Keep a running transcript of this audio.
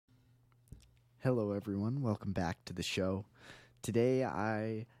Hello, everyone. Welcome back to the show. Today,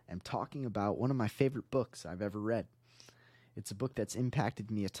 I am talking about one of my favorite books I've ever read. It's a book that's impacted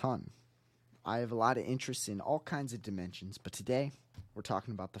me a ton. I have a lot of interests in all kinds of dimensions, but today, we're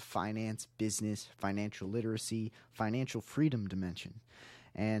talking about the finance, business, financial literacy, financial freedom dimension.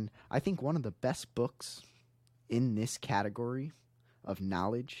 And I think one of the best books in this category of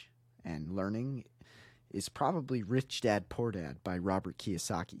knowledge and learning is probably Rich Dad Poor Dad by Robert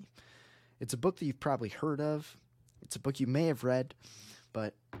Kiyosaki. It's a book that you've probably heard of. It's a book you may have read,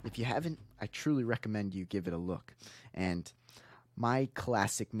 but if you haven't, I truly recommend you give it a look. And my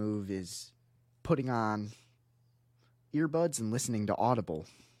classic move is putting on earbuds and listening to Audible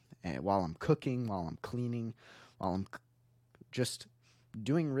while I'm cooking, while I'm cleaning, while I'm just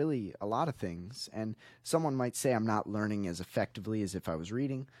doing really a lot of things. And someone might say I'm not learning as effectively as if I was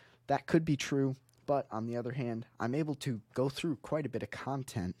reading. That could be true, but on the other hand, I'm able to go through quite a bit of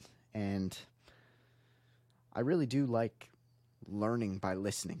content, and I really do like learning by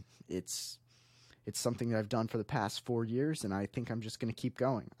listening. It's something that I've done for the past 4 years, and I think I'm just going to keep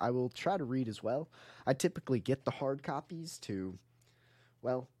going. I will try to read as well. I typically get the hard copies to,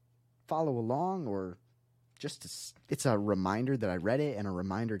 well, follow along, or it's a reminder that I read it and a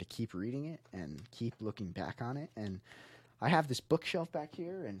reminder to keep reading it and keep looking back on it. And I have this bookshelf back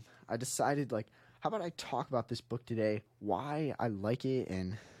here, and I decided, how about I talk about this book today, why I like it,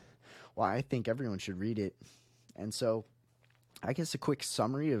 and why I think everyone should read it. And so, I guess a quick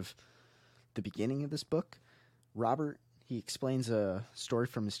summary of the beginning of this book. Robert, he explains a story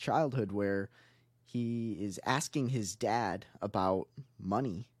from his childhood where he is asking his dad about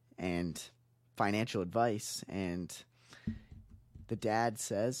money and financial advice, and the dad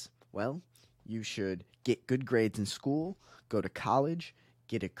says, well, you should get good grades in school, go to college,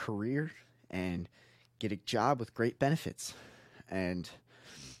 get a career, and get a job with great benefits. And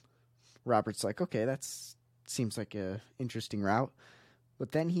Robert's like, okay, that seems like a interesting route.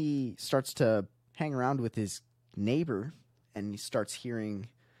 But then he starts to hang around with his neighbor, and he starts hearing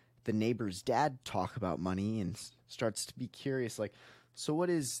the neighbor's dad talk about money, and starts to be curious, so what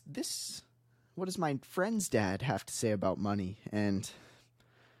does my friend's dad have to say about money? And,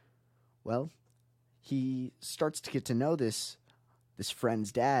 well, he starts to get to know this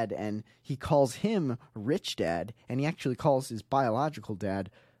friend's dad, and he calls him Rich Dad, and he actually calls his biological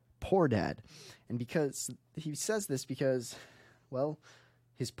dad Poor Dad. And because he says this because, well,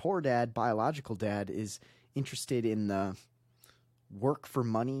 his poor dad, biological dad, is interested in the work for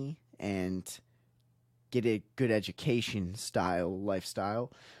money and get a good education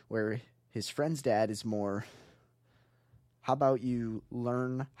lifestyle, where his friend's dad is more, how about you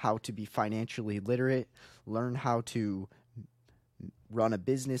learn how to be financially literate, learn how to run a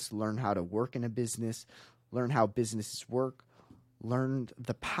business, learn how to work in a business, learn how businesses work, learn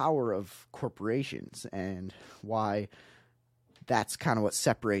the power of corporations, and why that's kind of what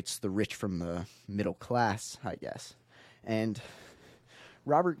separates the rich from the middle class, I guess. And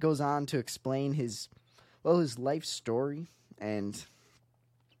Robert goes on to explain his life story, and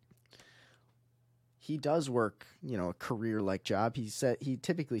he does work, a career-like job. He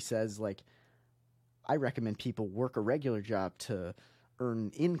typically says, I recommend people work a regular job to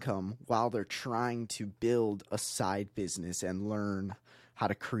earn income while they're trying to build a side business and learn how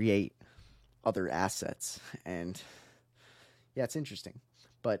to create other assets. And yeah, it's interesting.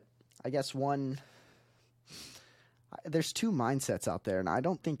 But I guess there's two mindsets out there, and I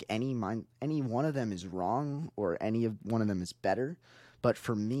don't think any one of them is wrong or one of them is better. But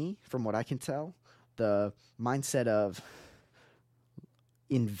for me, from what I can tell, the mindset of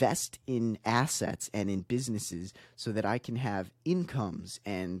invest in assets and in businesses so that I can have incomes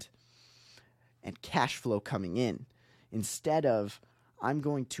and cash flow coming in, instead of I'm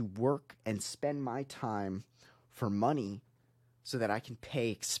going to work and spend my time for money so that I can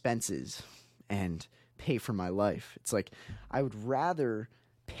pay expenses and pay for my life. It's like I would rather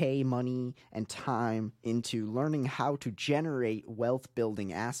pay money and time into learning how to generate wealth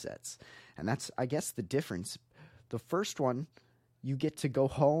building assets. And that's, I guess, the difference. The first one, you get to go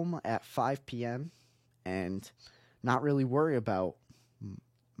home at 5 p.m. and not really worry about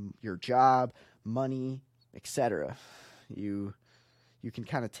your job, money, etc. You can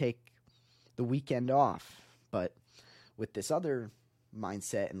kind of take the weekend off. But with this other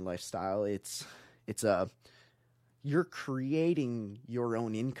mindset and lifestyle, it's you're creating your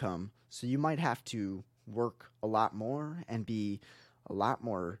own income, so you might have to work a lot more and be a lot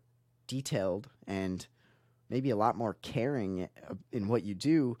more detailed and maybe a lot more caring in what you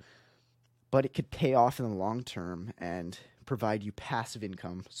do, but it could pay off in the long term and provide you passive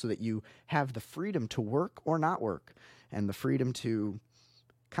income so that you have the freedom to work or not work and the freedom to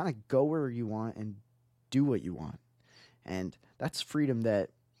kind of go where you want and do what you want. And that's freedom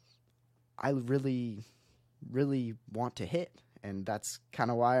that I really, really want to hit. And that's kind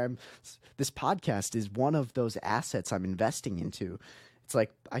of why this podcast is one of those assets I'm investing into. It's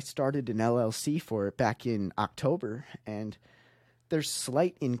like I started an LLC for it back in October, and there's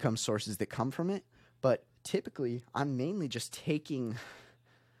slight income sources that come from it, but typically I'm mainly just taking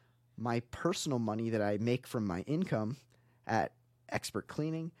my personal money that I make from my income at Expert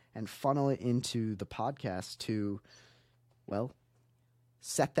Cleaning and funnel it into the podcast to, well,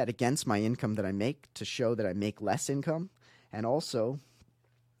 set that against my income that I make to show that I make less income, and also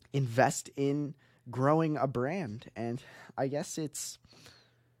invest in growing a brand. And I guess it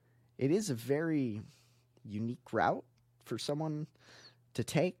is a very unique route for someone to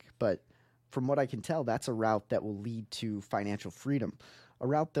take, but from what I can tell, that's a route that will lead to financial freedom. A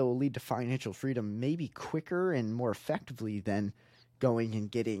route that will lead to financial freedom maybe quicker and more effectively than going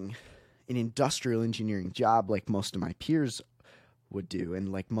and getting an industrial engineering job like most of my peers would do and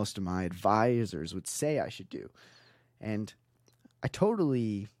like most of my advisors would say I should do. And I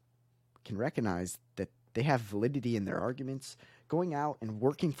totally can recognize that they have validity in their arguments. Going out and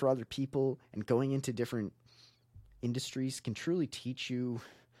working for other people and going into different industries can truly teach you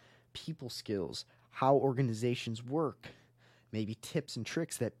people skills, how organizations work, maybe tips and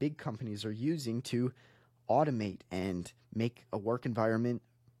tricks that big companies are using to automate and make a work environment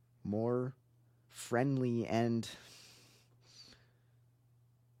more friendly and,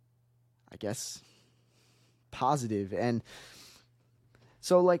 I guess, positive. And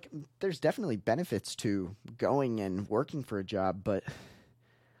so, like, there's definitely benefits to going and working for a job, but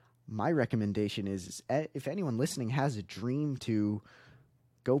my recommendation is if anyone listening has a dream to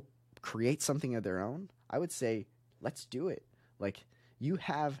go create something of their own, I would say, let's do it. Like, you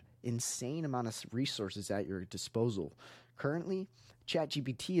have insane amount of resources at your disposal. Currently,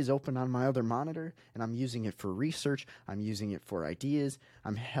 ChatGPT is open on my other monitor, and I'm using it for research. I'm using it for ideas.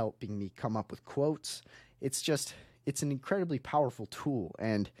 I'm helping me come up with quotes. It's an incredibly powerful tool.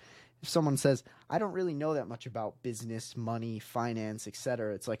 And if someone says, I don't really know that much about business, money, finance,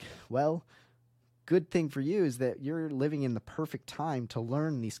 etc., it's like, well, good thing for you is that you're living in the perfect time to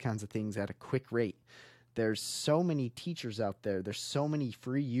learn these kinds of things at a quick rate. There's so many teachers out there. There's so many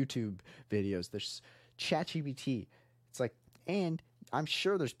free YouTube videos. There's ChatGPT. It's like, and I'm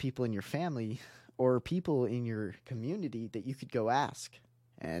sure there's people in your family or people in your community that you could go ask.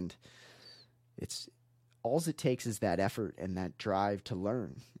 And it's all it takes is that effort and that drive to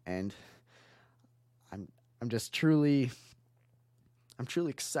learn. And I'm just truly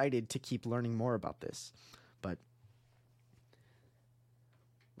excited to keep learning more about this. But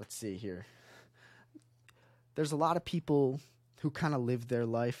let's see here. There's a lot of people who kind of live their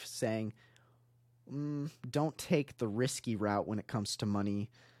life saying, don't take the risky route when it comes to money.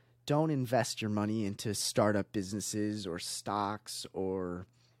 Don't invest your money into startup businesses or stocks or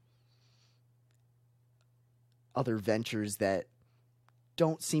other ventures that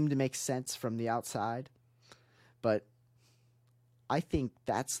don't seem to make sense from the outside. But I think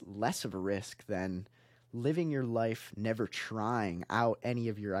that's less of a risk than living your life never trying out any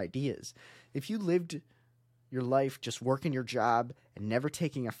of your ideas. If you lived your life just working your job and never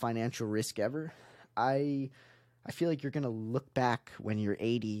taking a financial risk ever, I feel like you're going to look back when you're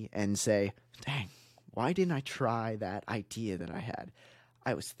 80 and say, dang, why didn't I try that idea that I had?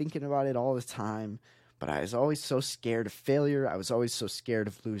 I was thinking about it all the time, but I was always so scared of failure. I was always so scared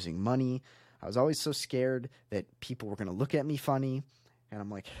of losing money. I was always so scared that people were going to look at me funny. And I'm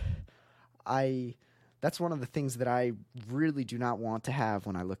like, that's one of the things that I really do not want to have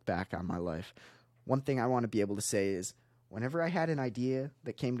when I look back on my life. One thing I want to be able to say is whenever I had an idea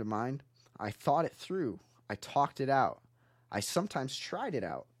that came to mind, I thought it through. I talked it out. I sometimes tried it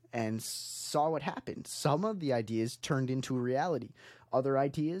out and saw what happened. Some of the ideas turned into a reality. Other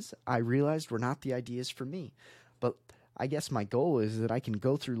ideas I realized were not the ideas for me. But I guess my goal is that I can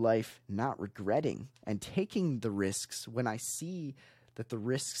go through life not regretting and taking the risks when I see that the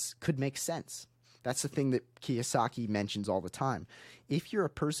risks could make sense. That's the thing that Kiyosaki mentions all the time. If you're a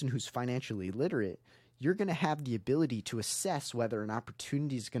person who's financially literate, you're going to have the ability to assess whether an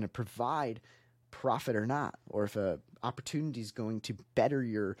opportunity is going to provide profit or not, or if an opportunity is going to better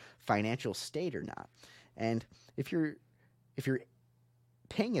your financial state or not. And if you're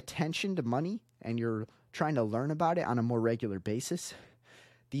paying attention to money and you're trying to learn about it on a more regular basis,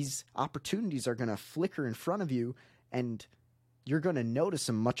 these opportunities are going to flicker in front of you, and you're going to notice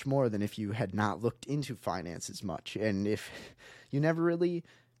them much more than if you had not looked into finance as much and if you never really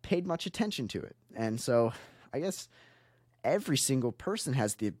paid much attention to it. And so I guess every single person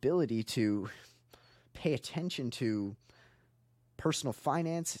has the ability to pay attention to personal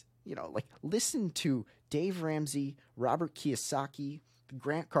finance, like listen to Dave Ramsey, Robert Kiyosaki,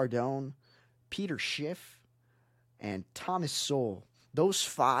 Grant Cardone, Peter Schiff, and Thomas Sowell. Those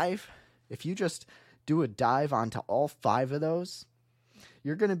 5, if you just do a dive onto all 5 of those,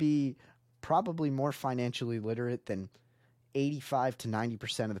 you're going to be probably more financially literate than 85 to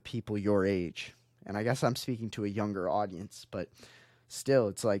 90% of the people your age. And I guess I'm speaking to a younger audience, but still,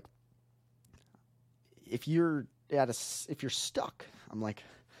 it's like if you're stuck, I'm like,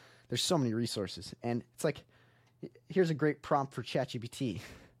 there's so many resources. And it's like, here's a great prompt for ChatGPT.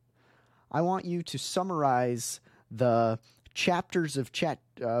 I want you to summarize the chapters of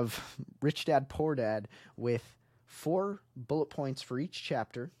Rich Dad Poor Dad with 4 bullet points for each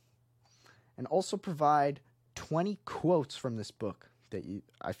chapter, and also provide 20 quotes from this book that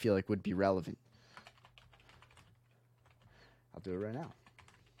I feel like would be relevant. I'll do it right now.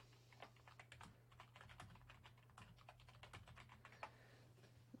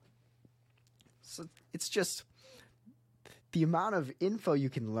 So it's just the amount of info you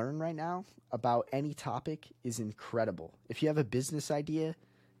can learn right now about any topic is incredible. If you have a business idea,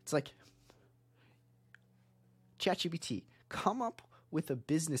 it's like, ChatGPT, come up with a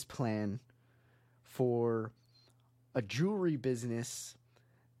business plan for a jewelry business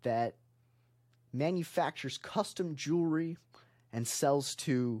that manufactures custom jewelry and sells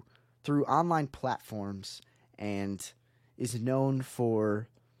through online platforms and is known for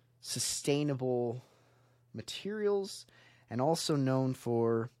sustainable materials and also known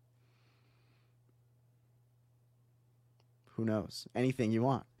for, who knows, anything you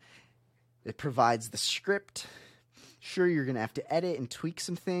want. It provides the script. Sure, you're going to have to edit and tweak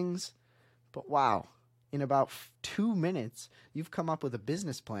some things, but wow, in about 2 minutes, you've come up with a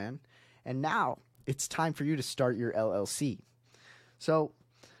business plan, and now it's time for you to start your LLC. So,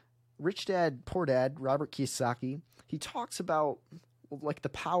 Rich Dad, Poor Dad, Robert Kiyosaki, he talks about like the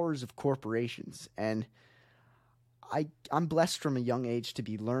powers of corporations, and I'm blessed from a young age to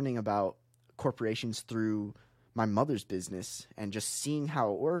be learning about corporations through my mother's business and just seeing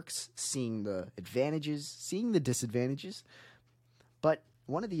how it works, seeing the advantages, seeing the disadvantages. But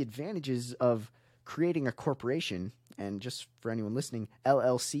one of the advantages of creating a corporation, and just for anyone listening,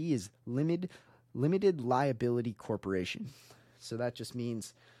 LLC is limited liability corporation. So that just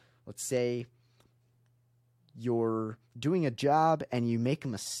means, let's say you're doing a job and you make a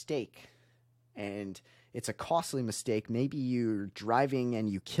mistake, and it's a costly mistake. Maybe you're driving and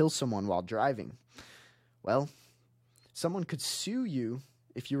you kill someone while driving. Well, someone could sue you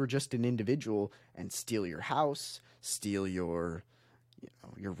if you were just an individual and steal your house, steal your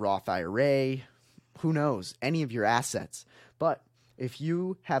Roth IRA, who knows, any of your assets. But if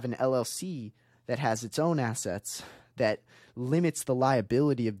you have an LLC that has its own assets that limits the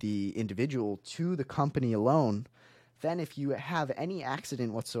liability of the individual to the company alone, then if you have any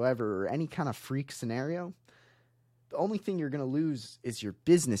accident whatsoever or any kind of freak scenario, the only thing you're going to lose is your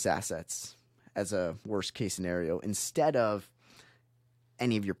business assets as a worst case scenario instead of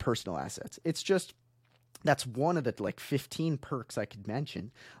any of your personal assets. It's just, that's one of the 15 perks I could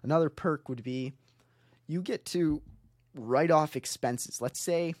mention. Another perk would be you get to write off expenses. Let's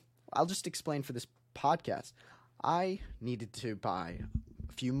say, I'll just explain for this podcast. I needed to buy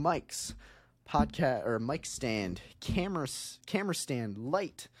a few mics, mic stand, camera stand,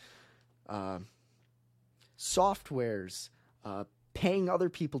 light, softwares, paying other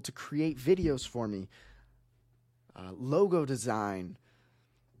people to create videos for me, logo design,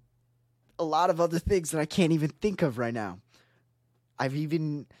 a lot of other things that I can't even think of right now. I've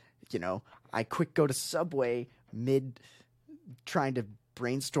even, I quick go to Subway mid trying to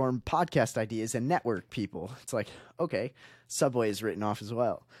brainstorm podcast ideas and network people. It's like, okay, Subway is written off as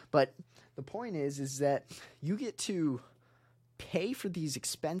well. But the point is that you get to pay for these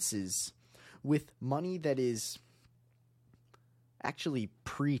expenses with money that is actually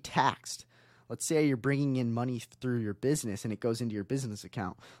pre-taxed. Let's say you're bringing in money through your business and it goes into your business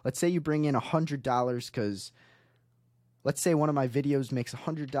account. Let's say you bring in $100 because let's say one of my videos makes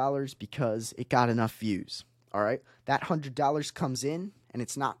 $100 because it got enough views. All right. That $100 comes in and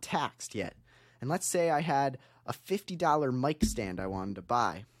it's not taxed yet. And let's say I had a $50 mic stand I wanted to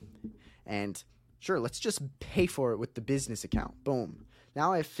buy. And sure, let's just pay for it with the business account. Boom.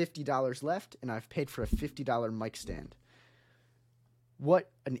 Now I have $50 left and I've paid for a $50 mic stand.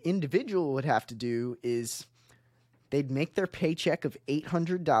 What an individual would have to do is they'd make their paycheck of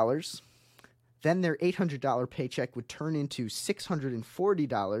 $800. Then their $800 paycheck would turn into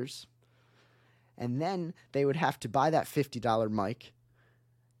 $640. And then they would have to buy that $50 mic,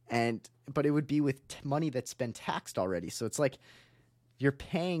 but it would be with money that's been taxed already. So it's like you're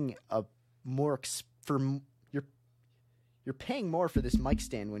paying you're paying more for this mic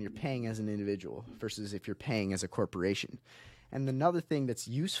stand when you're paying as an individual versus if you're paying as a corporation. And another thing that's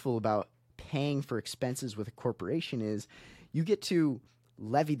useful about paying for expenses with a corporation is you get to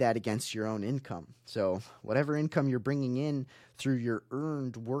levy that against your own income. So whatever income you're bringing in through your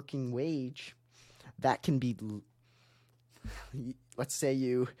earned working wage, that can be, let's say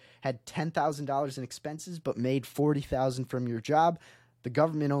you had $10,000 in expenses but made $40,000 from your job. The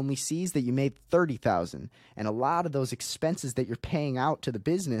government only sees that you made $30,000, and a lot of those expenses that you're paying out to the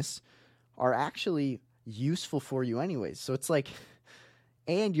business are actually useful for you anyways. So it's like,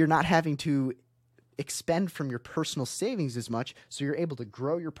 and you're not having to expend from your personal savings as much, so you're able to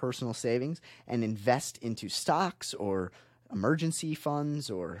grow your personal savings and invest into stocks or emergency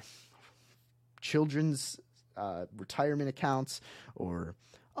funds or children's retirement accounts or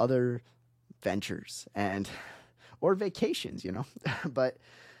other ventures and or vacations, you know. But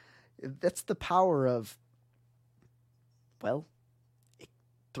that's the power of, well,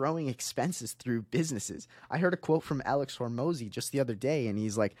 throwing expenses through businesses. I heard a quote from Alex Hormozy just the other day, and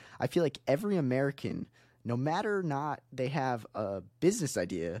he's like, I feel like every American, no matter not they have a business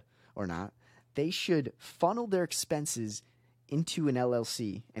idea or not, they should funnel their expenses into an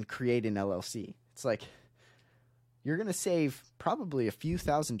LLC and create an LLC. It's like you're going to save probably a few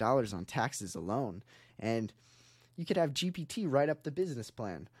 $1,000s on taxes alone, and you could have GPT write up the business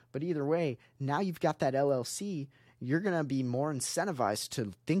plan. But either way, now you've got that LLC, you're going to be more incentivized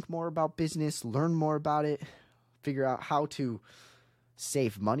to think more about business, learn more about it, figure out how to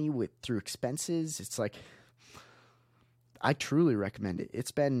save money through expenses. It's like, I truly recommend it.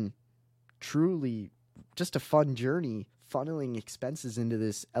 It's been truly just a fun journey funneling expenses into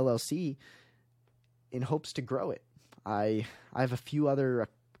this LLC in hopes to grow it. I have a few other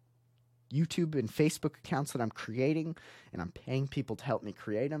YouTube and Facebook accounts that I'm creating, and I'm paying people to help me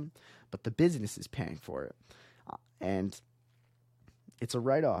create them, but the business is paying for it. And it's a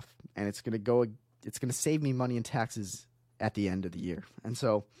write-off, and it's going to save me money in taxes at the end of the year. And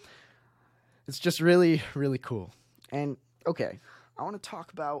so it's just really, really cool. And okay, I want to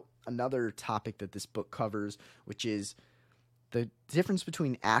talk about another topic that this book covers, which is the difference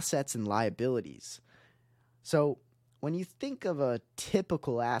between assets and liabilities. So when you think of a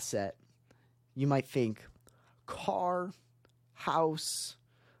typical asset, you might think car, house,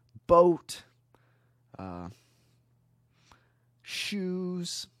 boat,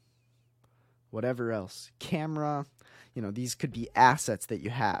 shoes, whatever else, camera. These could be assets that you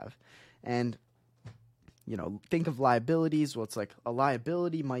have. And, think of liabilities. Well, it's like a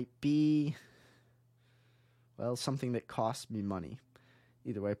liability might be, well, something that costs me money.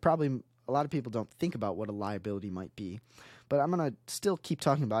 Either way, probably a lot of people don't think about what a liability might be. But I'm going to still keep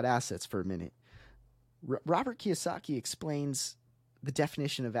talking about assets for a minute. Robert Kiyosaki explains the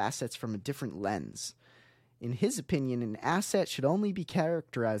definition of assets from a different lens. In his opinion, an asset should only be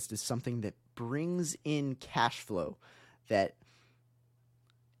characterized as something that brings in cash flow, that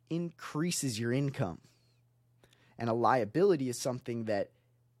increases your income. And a liability is something that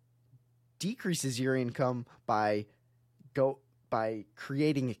decreases your income by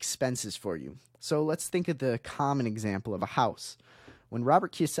creating expenses for you. So let's think of the common example of a house. When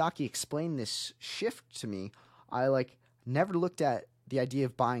Robert Kiyosaki explained this shift to me, I never looked at the idea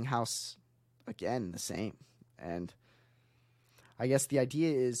of buying a house again the same. And I guess the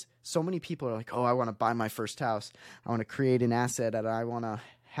idea is so many people are like, oh, I want to buy my first house. I want to create an asset, and I want to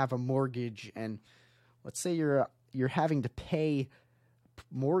have a mortgage. And let's say you're having to pay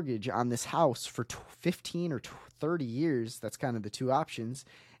mortgage on this house for 15 or 30 years. That's kind of the two options.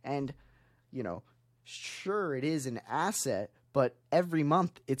 And, sure, it is an asset, but every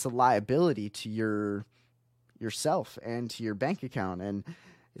month it's a liability to yourself and to your bank account. And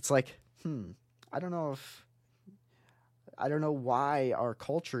it's like, I don't know why our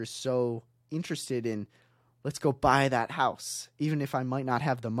culture is so interested in, let's go buy that house, even if I might not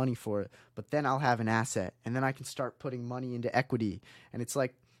have the money for it, but then I'll have an asset, and then I can start putting money into equity. And it's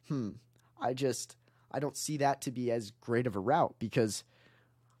like, I don't see that to be as great of a route, because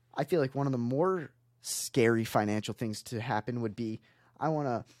I feel like one of the more scary financial things to happen would be, I want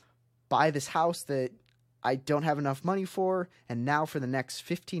to buy this house that I don't have enough money for, and now for the next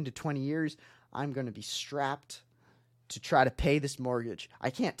 15 to 20 years, I'm going to be strapped to try to pay this mortgage. I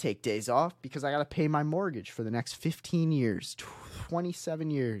can't take days off because I got to pay my mortgage for the next 15 years, 27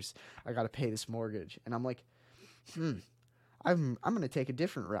 years. I got to pay this mortgage. And I'm like, I'm going to take a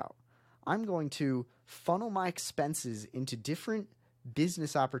different route. I'm going to funnel my expenses into different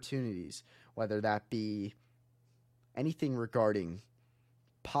business opportunities, whether that be anything regarding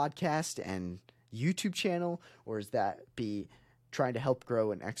podcast and YouTube channel, or is that be trying to help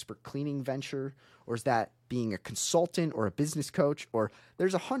grow an expert cleaning venture? Or is that being a consultant or a business coach? Or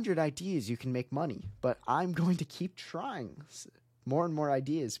there's 100 ideas you can make money, but I'm going to keep trying more and more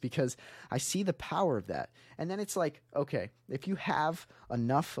ideas because I see the power of that. And then it's like, okay, if you have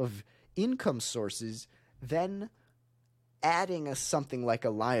enough of income sources, then adding something like a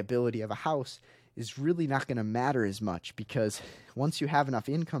liability of a house is really not going to matter as much, because once you have enough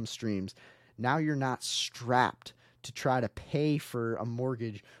income streams, now you're not strapped to try to pay for a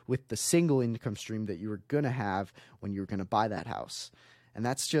mortgage with the single income stream that you were going to have when you were going to buy that house. And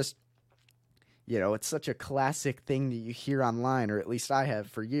that's just, it's such a classic thing that you hear online, or at least I have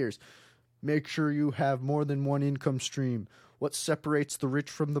for years. Make sure you have more than one income stream. What separates the rich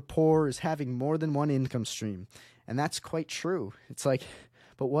from the poor is having more than one income stream. And that's quite true. It's like,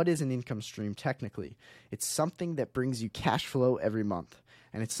 but what is an income stream technically? It's something that brings you cash flow every month.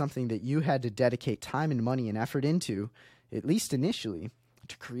 And it's something that you had to dedicate time and money and effort into, at least initially,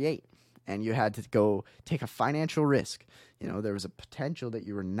 to create. And you had to go take a financial risk. There was a potential that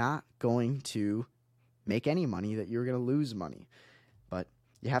you were not going to make any money, that you were going to lose money. But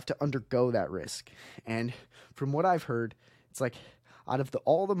you have to undergo that risk. And from what I've heard, it's like out of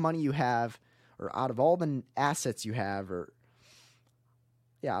all the money you have, or out of all the assets you have,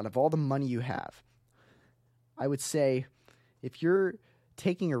 out of all the money you have, I would say if you're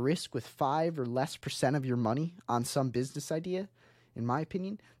taking a risk with 5 or less % of your money on some business idea, in my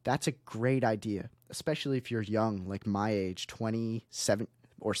opinion, that's a great idea, especially if you're young, like my age, 27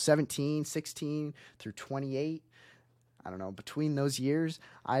 or 17, 16 through 28. I don't know, between those years,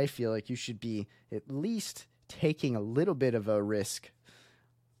 I feel like you should be at least taking a little bit of a risk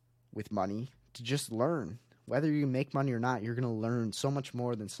with money to just learn. Whether you make money or not, you're going to learn so much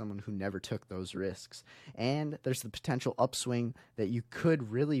more than someone who never took those risks. And there's the potential upswing that you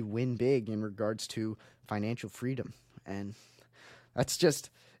could really win big in regards to financial freedom. And that's just,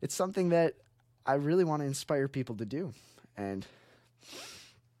 it's something that I really want to inspire people to do. And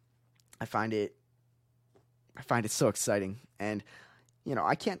I find it so exciting. And,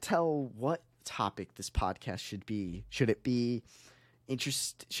 I can't tell what topic this podcast should be. Should it be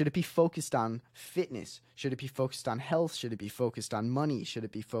focused on fitness? Should it be focused on health? Should it be focused on money? Should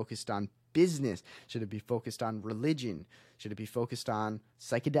it be focused on business? Should it be focused on religion? Should it be focused on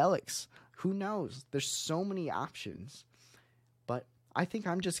psychedelics? Who knows? There's so many options. But I think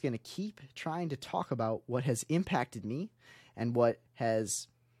I'm just going to keep trying to talk about what has impacted me and what has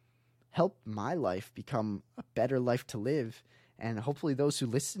helped my life become a better life to live. And hopefully those who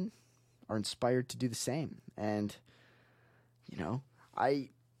listen are inspired to do the same. And, I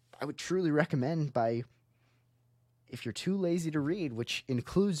would truly recommend, if you're too lazy to read, which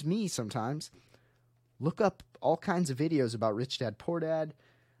includes me sometimes, look up all kinds of videos about Rich Dad Poor Dad,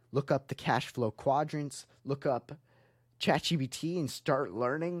 look up the cash flow quadrants, look up ChatGPT and start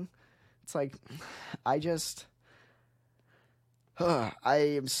learning. It's like, I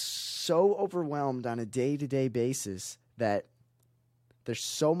am so overwhelmed on a day-to-day basis that there's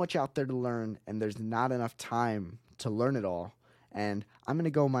so much out there to learn, and there's not enough time to learn it all. And I'm going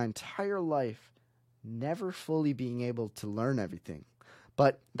to go my entire life never fully being able to learn everything.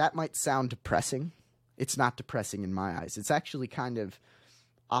 But that might sound depressing. It's not depressing in my eyes. It's actually kind of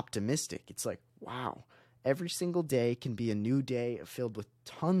optimistic. It's like, wow, every single day can be a new day filled with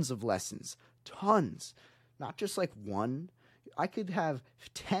tons of lessons. Tons. Not just like one. I could have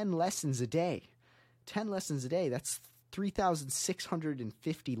 10 lessons a day. 10 lessons a day. That's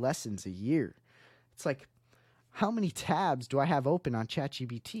 3,650 lessons a year. It's like, how many tabs do I have open on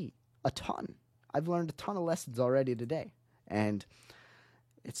ChatGPT? A ton. I've learned a ton of lessons already today. And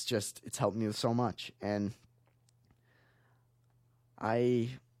it's helped me with so much. And I'm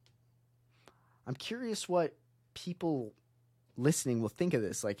curious what people listening will think of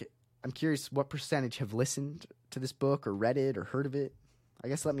this. Like, I'm curious what percentage have listened to this book or read it or heard of it. I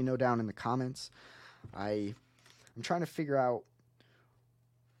guess let me know down in the comments. I'm trying to figure out.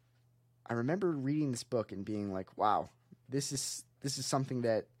 I remember reading this book and being like, wow, this is something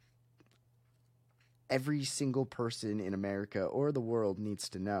that every single person in America or the world needs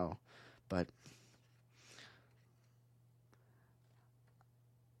to know. But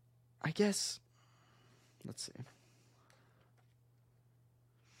I guess, let's see.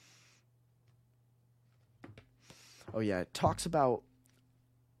 Oh yeah, it talks about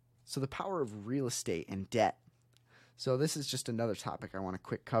the power of real estate and debt. So this is just another topic I want to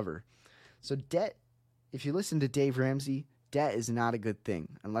quick cover. So debt, if you listen to Dave Ramsey, debt is not a good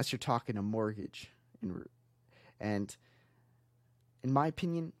thing unless you're talking a mortgage. And in my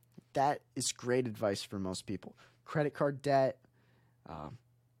opinion, that is great advice for most people. Credit card debt,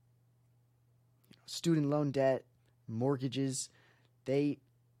 student loan debt, mortgages, they,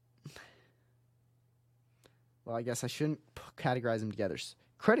 well, I guess I shouldn't categorize them together.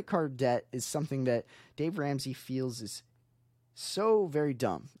 Credit card debt is something that Dave Ramsey feels is so very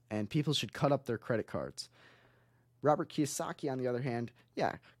dumb, and people should cut up their credit cards. Robert Kiyosaki, on the other hand,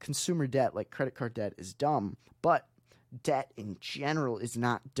 yeah, consumer debt like credit card debt is dumb, but debt in general is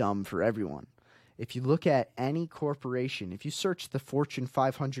not dumb for everyone. If you look at any corporation, if you search the Fortune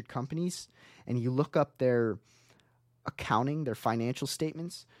 500 companies and you look up their accounting, their financial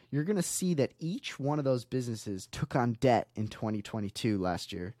statements, you're going to see that each one of those businesses took on debt in 2022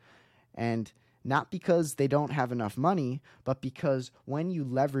 last year. And not because they don't have enough money, but because when you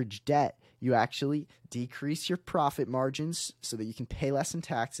leverage debt, you actually decrease your profit margins so that you can pay less in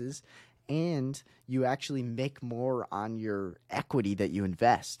taxes, and you actually make more on your equity that you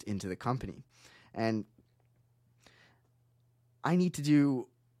invest into the company. And I need to do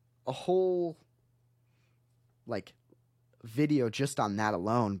a whole video just on that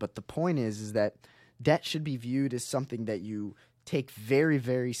alone, but the point is that debt should be viewed as something that you take very,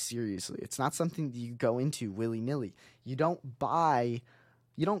 very seriously. It's not something that you go into willy-nilly. You don't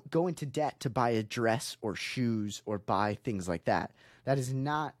go into debt to buy a dress or shoes or buy things like that.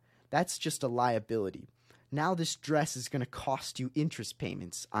 That's just a liability. Now this dress is going to cost you interest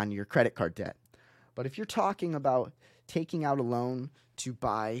payments on your credit card debt. But if you're talking about taking out a loan to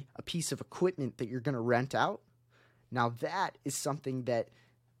buy a piece of equipment that you're going to rent out, now that is something that,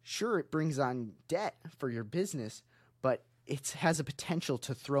 sure, it brings on debt for your business, but it has a potential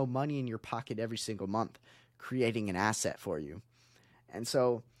to throw money in your pocket every single month, creating an asset for you. And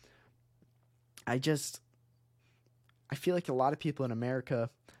so I feel like a lot of people in America,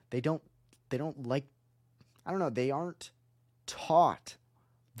 they aren't taught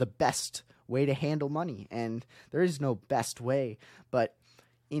the best way to handle money. And there is no best way, but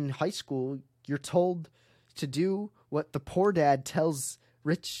in high school, you're told to do what the poor dad tells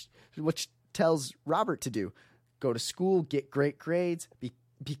Robert to do. Go to school, get great grades,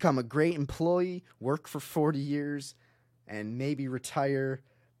 become a great employee, work for 40 years, and maybe retire,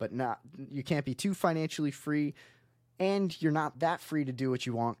 but you can't be too financially free. And you're not that free to do what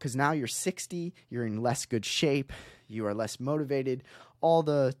you want because now you're 60, you're in less good shape, you are less motivated. All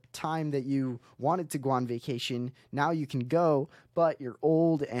the time that you wanted to go on vacation, now you can go, but you're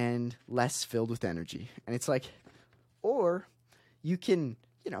old and less filled with energy. And it's like, or you can,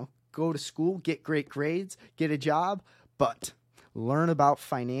 go to school, get great grades, get a job, but learn about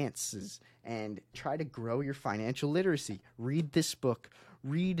finances and try to grow your financial literacy. Read this book,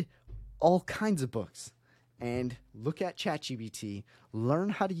 read all kinds of books. And look at ChatGPT. Learn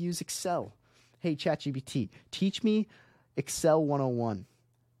how to use Excel. Hey, ChatGPT, teach me Excel 101.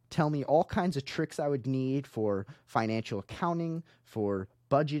 Tell me all kinds of tricks I would need for financial accounting, for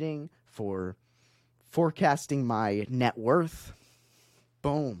budgeting, for forecasting my net worth.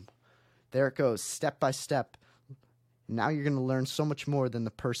 Boom. There it goes, step by step. Now you're going to learn so much more than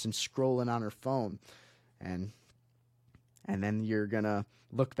the person scrolling on her phone. And then you're going to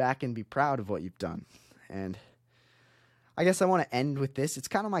look back and be proud of what you've done. And I guess I want to end with this. It's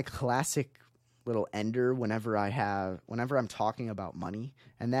kind of my classic little ender whenever I'm talking about money.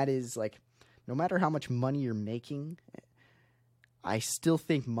 And that is no matter how much money you're making, I still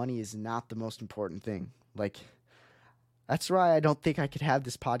think money is not the most important thing. That's why I don't think I could have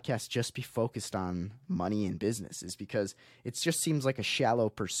this podcast just be focused on money and business, is because it just seems like a shallow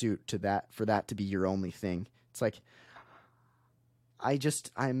pursuit for that to be your only thing. It's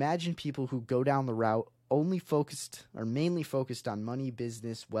I imagine people who go down the route mainly focused on money,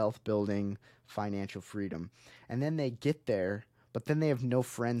 business, wealth building, financial freedom. And then they get there, but then they have no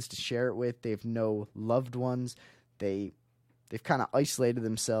friends to share it with. They have no loved ones. They've kind of isolated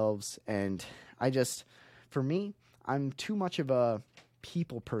themselves. And for me, I'm too much of a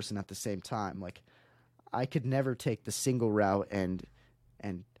people person at the same time. I could never take the single route and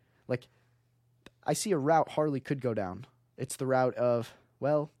I see a route Harley could go down. It's the route of,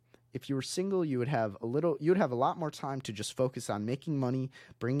 if you were single, you'd have a lot more time to just focus on making money,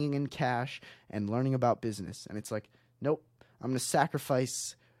 bringing in cash, and learning about business. And it's nope, I'm going to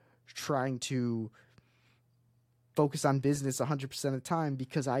sacrifice trying to focus on business 100% of the time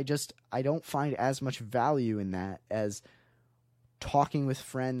because I don't find as much value in that as talking with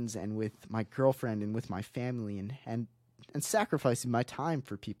friends and with my girlfriend and with my family and sacrificing my time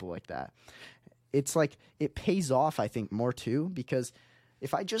for people like that. It's it pays off, I think, more too, because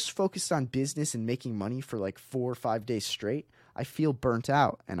if I just focused on business and making money for 4 or 5 days straight, I feel burnt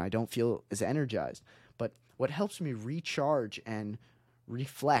out and I don't feel as energized. But what helps me recharge and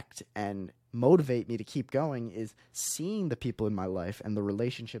reflect and motivate me to keep going is seeing the people in my life and the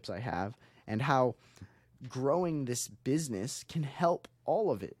relationships I have and how growing this business can help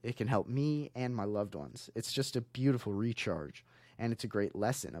all of it. It can help me and my loved ones. It's just a beautiful recharge. And it's a great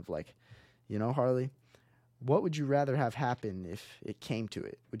lesson of like, you know, Harley, what would you rather have happen if it came to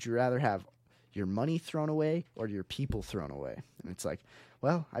it? Would you rather have your money thrown away or your people thrown away? And it's like,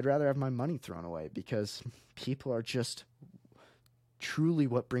 well, I'd rather have my money thrown away because people are just truly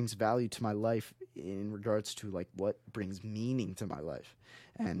what brings value to my life in regards to like what brings meaning to my life.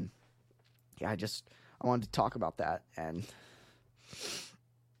 And yeah, I wanted to talk about that. And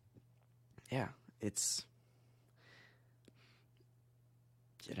yeah, it's,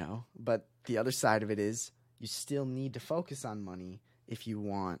 you know, but the other side of it is you still need to focus on money if you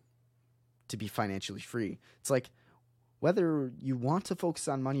want to be financially free. It's like whether you want to focus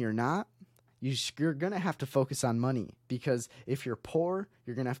on money or not, you're going to have to focus on money, because if you're poor,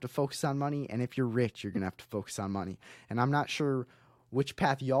 you're going to have to focus on money. And if you're rich, you're going to have to focus on money. And I'm not sure which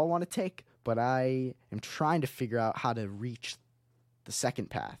path y'all want to take, but I am trying to figure out how to reach the second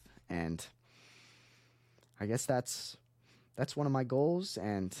path. And I guess that's one of my goals.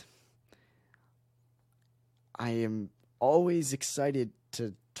 And I am always excited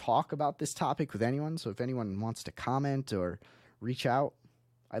to talk about this topic with anyone. So if anyone wants to comment or reach out,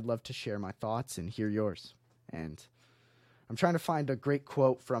 I'd love to share my thoughts and hear yours. And I'm trying to find a great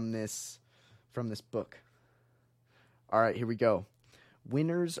quote from this book. All right, here we go.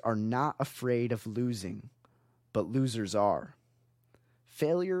 Winners are not afraid of losing, but losers are.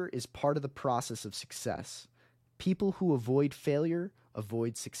 Failure is part of the process of success. People who avoid failure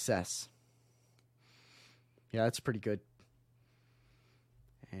avoid success. Yeah, that's pretty good.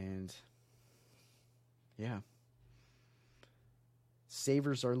 And yeah.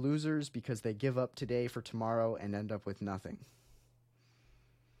 Savers are losers because they give up today for tomorrow and end up with nothing.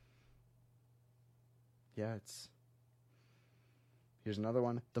 Yeah, here's another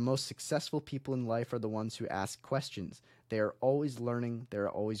one. The most successful people in life are the ones who ask questions. They are always learning, they're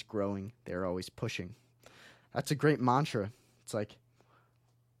always growing, they're always pushing. That's a great mantra. It's like,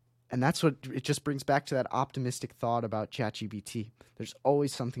 and that's what it just brings back to that optimistic thought about ChatGPT. There's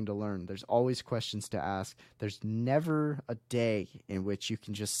always something to learn. There's always questions to ask. There's never a day in which you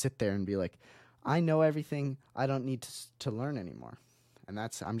can just sit there and be like, I know everything. I don't need to learn anymore. And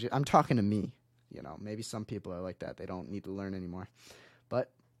I'm talking to me. You know, maybe some people are like that. They don't need to learn anymore. But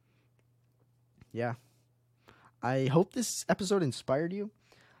yeah, I hope this episode inspired you.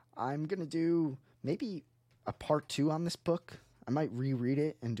 I'm going to do maybe a part 2 on this book. I might reread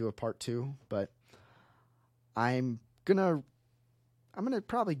it and do a part 2, but I'm gonna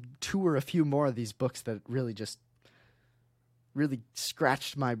probably tour a few more of these books that really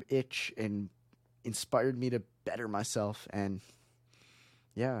scratched my itch and inspired me to better myself. And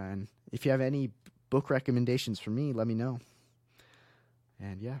yeah, and if you have any book recommendations for me, let me know.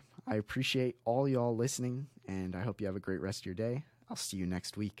 And yeah, I appreciate all y'all listening, and I hope you have a great rest of your day. I'll see you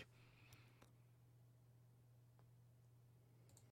next week.